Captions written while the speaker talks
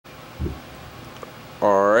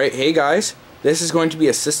Alright, hey guys, this is going to be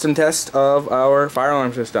a system test of our fire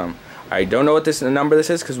alarm system. I don't know what this number this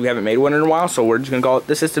is because we haven't made one in a while, so we're just going to call it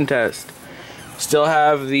the system test. Still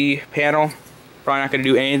have the panel. Probably not going to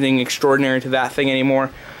do anything extraordinary to that thing anymore.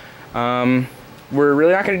 We're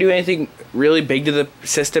really not going to do anything really big to the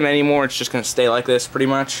system anymore. It's just going to stay like this pretty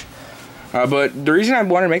much. But the reason I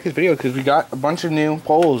wanted to make this video is because we got a bunch of new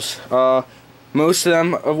poles. Most of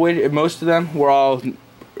them were all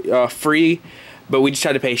free, but we just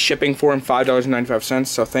had to pay shipping for them, $5.95.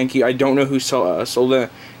 So thank you. I don't know who sent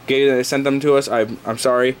them to us. I'm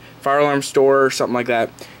sorry, fire alarm store or something like that.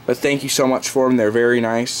 But thank you so much for them. They're very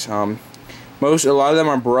nice. A lot of them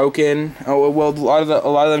are broken. Oh well,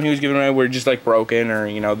 a lot of them he was giving away were just like broken, or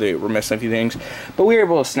you know, they were missing a few things. But we were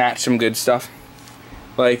able to snatch some good stuff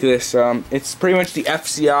like this. It's pretty much the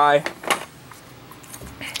FCI.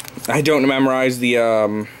 I don't memorize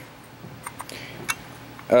the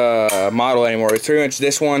model anymore. It's pretty much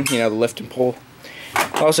this one, you know, the lift and pull.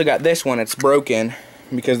 I also got this one. It's broken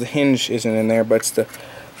because the hinge isn't in there, but it's the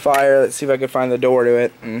fire. Let's see if I can find the door to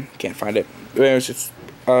it. Can't find it. It's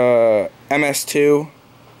MS2.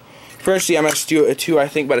 Pretty much the MS2, I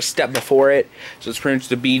think, but a step before it. So it's pretty much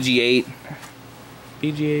the BG8.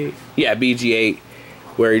 BG8? Yeah, BG8,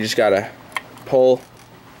 where you just gotta pull.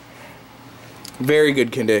 Very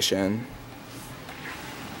good condition.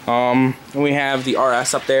 We have the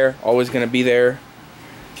RS up there, always going to be there.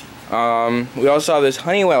 We also have this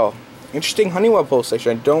Honeywell, interesting Honeywell pole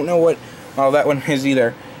station. I don't know what that one is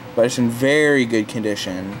either, but it's in very good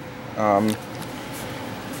condition. I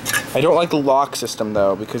don't like the lock system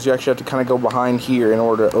though, because you actually have to kind of go behind here in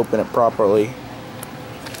order to open it properly.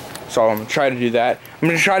 So I'm going to try to do that. I'm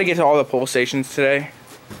going to try to get to all the pole stations today.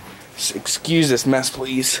 So excuse this mess,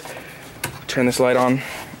 please. Turn this light on.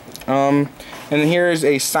 And then here is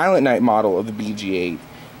a Silent Night model of the BG8,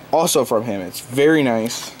 also from him. It's very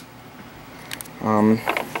nice.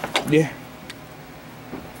 Yeah.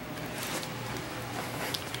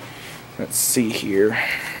 Let's see here.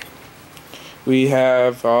 We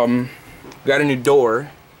have got a new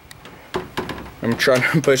door. I'm trying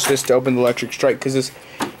to push this to open the electric strike because this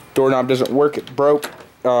doorknob doesn't work. It broke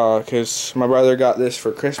because my brother got this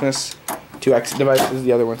for Christmas. 2 exit devices,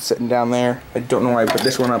 the other one's sitting down there. I don't know why I put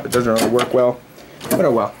this one up, it doesn't really work well, but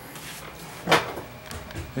oh well.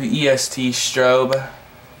 The EST strobe.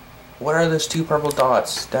 What are those 2 purple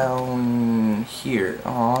dots down here?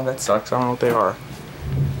 Aw, that sucks, I don't know what they are.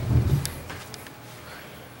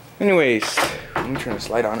 Anyways, let me turn this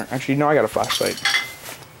light on. Actually, no, I got a flashlight.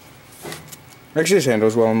 Actually, this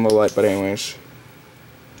handles well in the light, but anyways.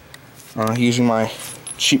 Using my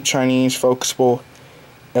cheap Chinese focusable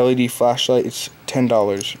LED flashlight. It's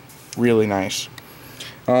 $10. Really nice.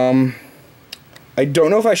 I don't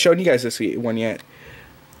know if I showed you guys this one yet.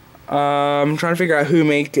 I'm trying to figure out who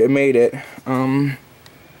made it.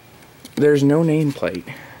 There's no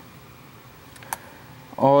nameplate.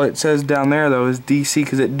 All it says down there though is DC,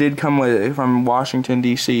 because it did come with it from Washington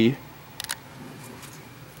DC.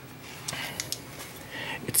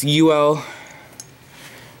 It's UL.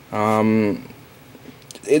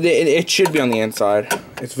 It should be on the inside.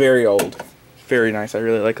 It's very old. Very nice. I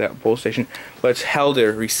really like that pole station. But it's held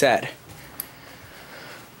or reset.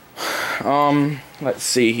 Let's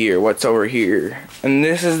see here. What's over here? And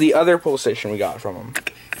this is the other pole station we got from them.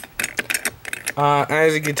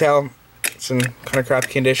 As you can tell, it's in kind of crappy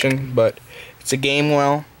condition, but it's a game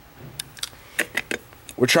well.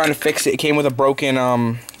 We're trying to fix it. It came with a broken,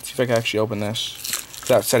 let's see if I can actually open this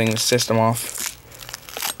without setting the system off.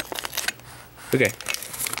 Okay.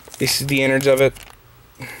 This is the innards of it.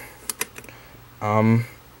 I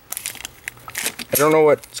don't know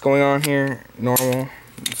what's going on here. Normal.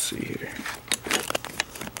 Let's see here.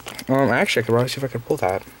 Actually, I could probably see if I could pull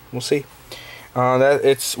that. We'll see.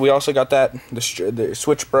 We also got that. The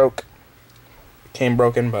switch broke. It came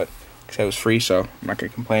broken, but it was free, so I'm not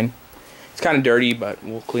gonna complain. It's kind of dirty, but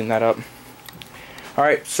we'll clean that up. All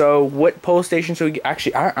right. So, what pole station should we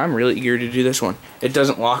actually? I'm really eager to do this one. It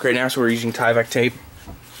doesn't lock right now, so we're using Tyvek tape.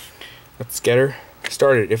 Let's get her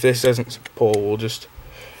started. If this doesn't pull, we'll just...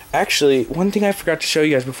 Actually, one thing I forgot to show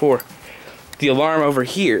you guys before. The alarm over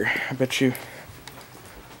here. I bet you...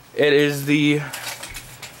 It is the...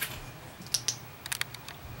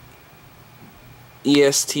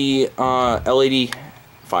 EST LED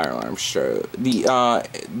fire alarm. Sure.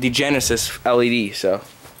 The Genesis LED, so...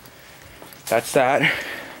 That's that.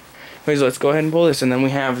 Anyways, let's go ahead and pull this. And then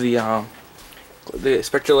we have the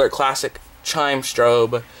Spectre Alert Classic Chime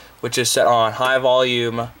Strobe, which is set on high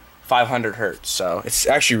volume, 500 hertz. So it's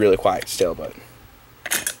actually really quiet still, but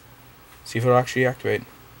see if it'll actually activate.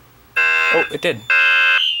 Oh, it did.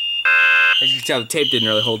 As you can tell, the tape didn't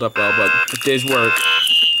really hold up well, but it does work.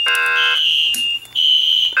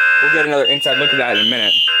 We'll get another inside look at that in a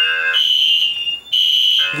minute.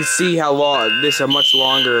 You can see how long this is a much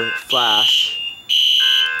longer flash.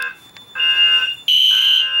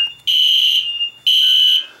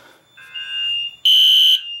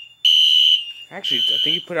 Actually, I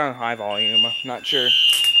think you put it on high volume. I'm not sure.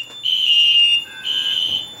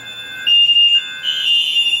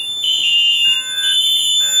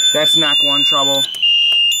 That's NAC 1 trouble.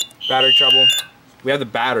 Battery trouble. We have the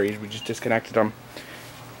batteries, we just disconnected them.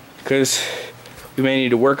 Because we may need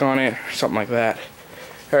to work on it or something like that.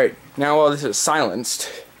 Alright, now while this is silenced,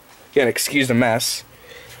 again, excuse the mess.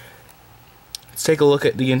 Let's take a look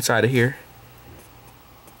at the inside of here.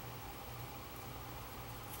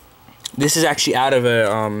 This is actually out of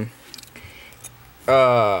a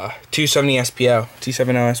 270 SPO,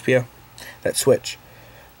 270 SPO, that switch.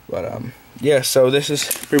 But yeah, so this is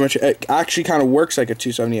pretty much, it actually kind of works like a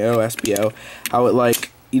 270 SPO. How it,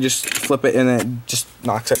 like, you just flip it and then it just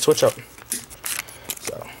knocks that switch up.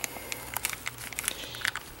 So,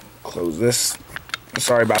 close this.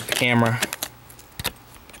 Sorry about the camera.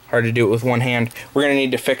 Hard to do it with one hand. We're gonna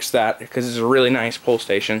need to fix that because it's a really nice pull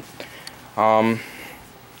station.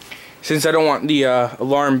 Since I don't want the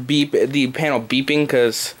alarm beep, the panel beeping,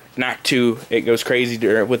 because NAC 2, it goes crazy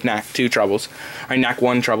with NAC 2 troubles, or NAC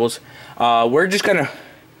 1 troubles. We're just gonna,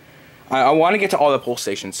 I want to get to all the pull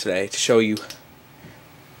stations today to show you.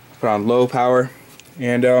 Put on low power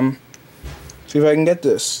and see if I can get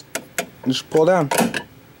this. Just pull down.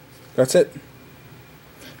 That's it.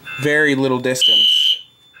 Very little distance.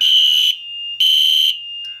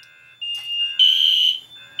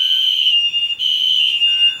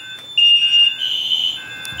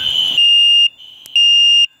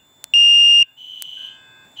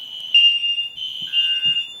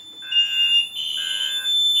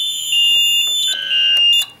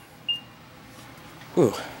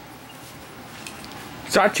 Ooh.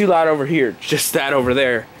 It's not too loud over here, just that over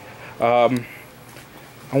there. I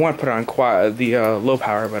want to put on the low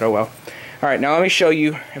power, but oh well. Alright, now let me show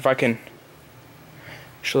you if I can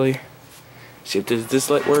actually see if this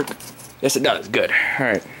light work. Yes, it does. Good.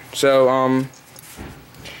 Alright, so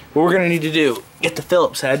what we're going to need to do, get the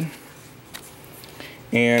Phillips head.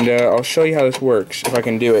 And I'll show you how this works, if I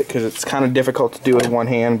can do it, because it's kind of difficult to do with one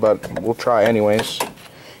hand, but we'll try anyways.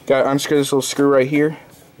 Got to unscrew this little screw right here.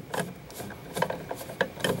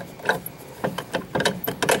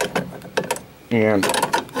 And,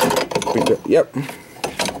 yep.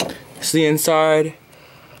 This is the inside.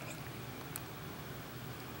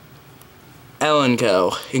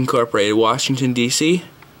 L&Co. Incorporated, Washington, D.C.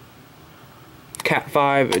 Cat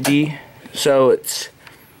 5D. So it's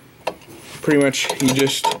pretty much, you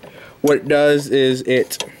just, what it does is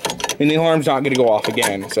it, and the alarm's not going to go off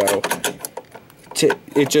again, so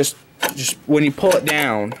it just when you pull it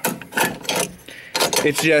down,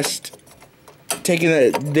 it's just taking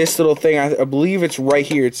this little thing, I believe it's right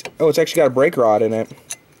here, it's actually got a brake rod in it.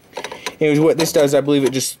 Anyways, what this does, I believe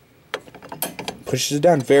it just pushes it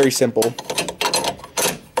down. Very simple.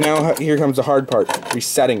 Now here comes the hard part,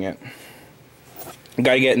 resetting it. You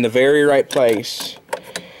gotta get in the very right place,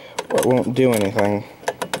 or it won't do anything.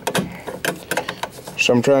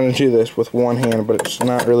 So I'm trying to do this with one hand, but it's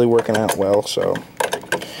not really working out well, so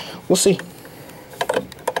we'll see.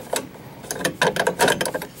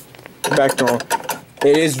 Back to normal.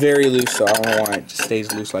 It is very loose, so I don't know why it just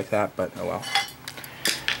stays loose like that, but oh well.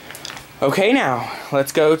 Okay, now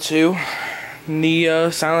let's go to the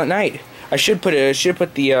Silent Night. I should put the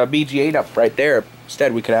BG8 up right there.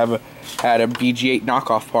 Instead, we could have had a BG8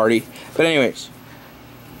 knockoff party. But anyways,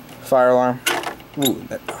 fire alarm. Ooh,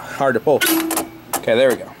 hard to pull. Okay, there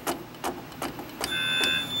we go.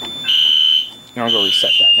 Now I'll go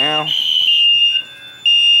reset that now.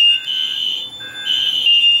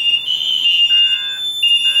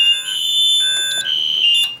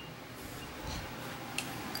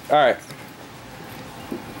 Alright.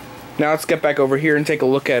 Now let's get back over here and take a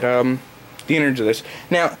look at the innards of this.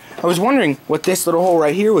 Now, I was wondering what this little hole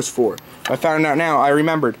right here was for. I found out now, I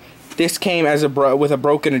remembered. This came as with a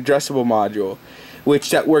broken adjustable module, which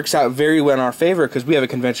that works out very well in our favor because we have a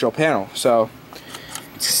conventional panel. So,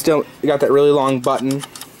 it's still got that really long button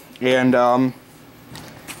and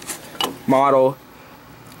model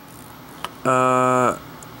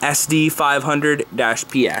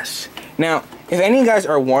SD500-PS. Now, if any of you guys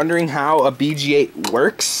are wondering how a BG8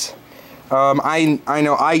 works, I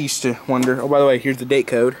know I used to wonder. Oh, by the way, here's the date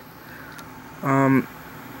code. Oh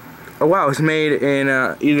wow, it was made in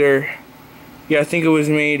I think it was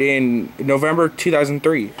made in November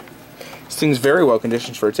 2003. This thing's very well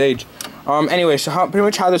conditioned for its age. Anyway, so pretty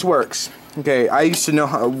much how this works. Okay, I used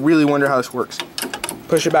to really wonder how this works.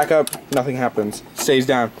 Push it back up, nothing happens. Stays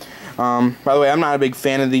down. By the way, I'm not a big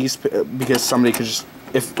fan of these because somebody could just,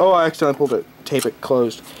 oh, I accidentally pulled it, tape it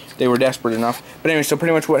closed. They were desperate enough. But anyway, so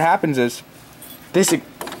pretty much what happens is this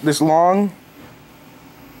long,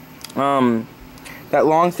 that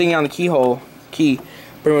long thing on the key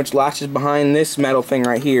pretty much latches behind this metal thing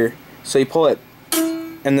right here. So you pull it,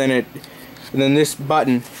 and then this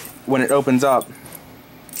button, when it opens up,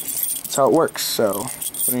 that's how it works. So,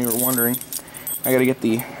 if you were wondering, I gotta get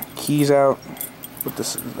the keys out. Put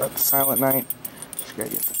this at the Silent Night. Just gotta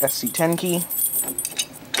get the SC10 key.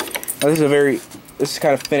 Now this is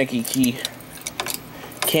kind of finicky key.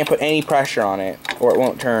 Can't put any pressure on it, or it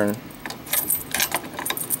won't turn.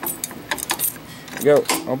 There you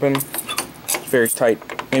go, open. It's very tight.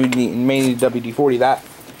 Maybe need WD-40 that.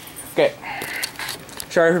 Okay.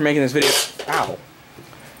 Sorry for making this video. Ow.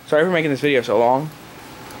 Sorry for making this video so long.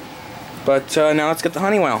 But now let's get the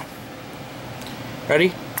Honeywell.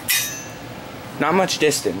 Ready? Not much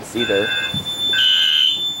distance either.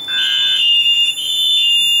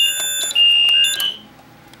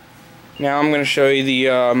 Now I'm going to show you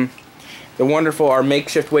our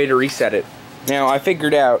makeshift way to reset it. Now I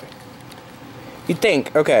figured out. You'd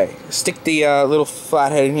think, okay, stick the little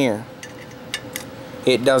flathead in here.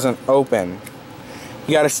 It doesn't open.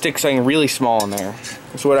 You gotta stick something really small in there.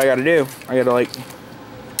 So what I gotta do, I gotta like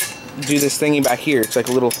do this thingy back here. It's like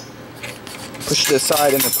a little push to the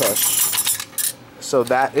side and then push. So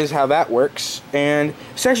that is how that works, and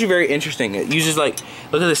it's actually very interesting. It uses like,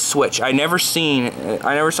 look at this switch. I never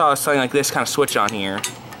saw something like this kind of switch on here.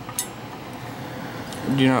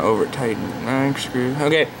 Do not over tighten. Screw.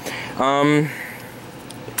 Okay.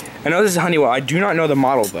 I know this is Honeywell. I do not know the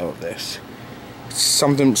model though of this. It's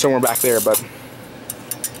somewhere back there, but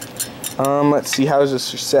let's see, how does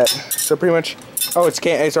this reset? So pretty much, oh,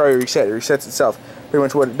 it's already reset. It resets itself. Pretty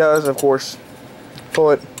much what it does, of course,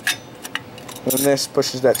 pull it, and this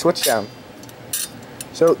pushes that switch down.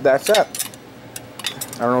 So that's that.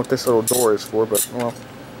 I don't know what this little door is for, but well.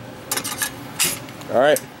 All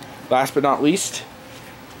right. Last but not least,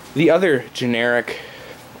 the other generic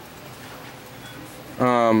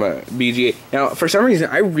BGA. Now, for some reason,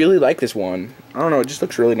 I really like this one. I don't know, it just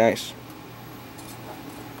looks really nice.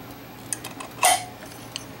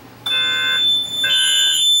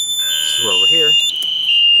 This is where over here.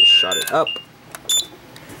 Just shot it up.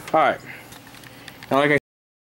 Alright. Now, like I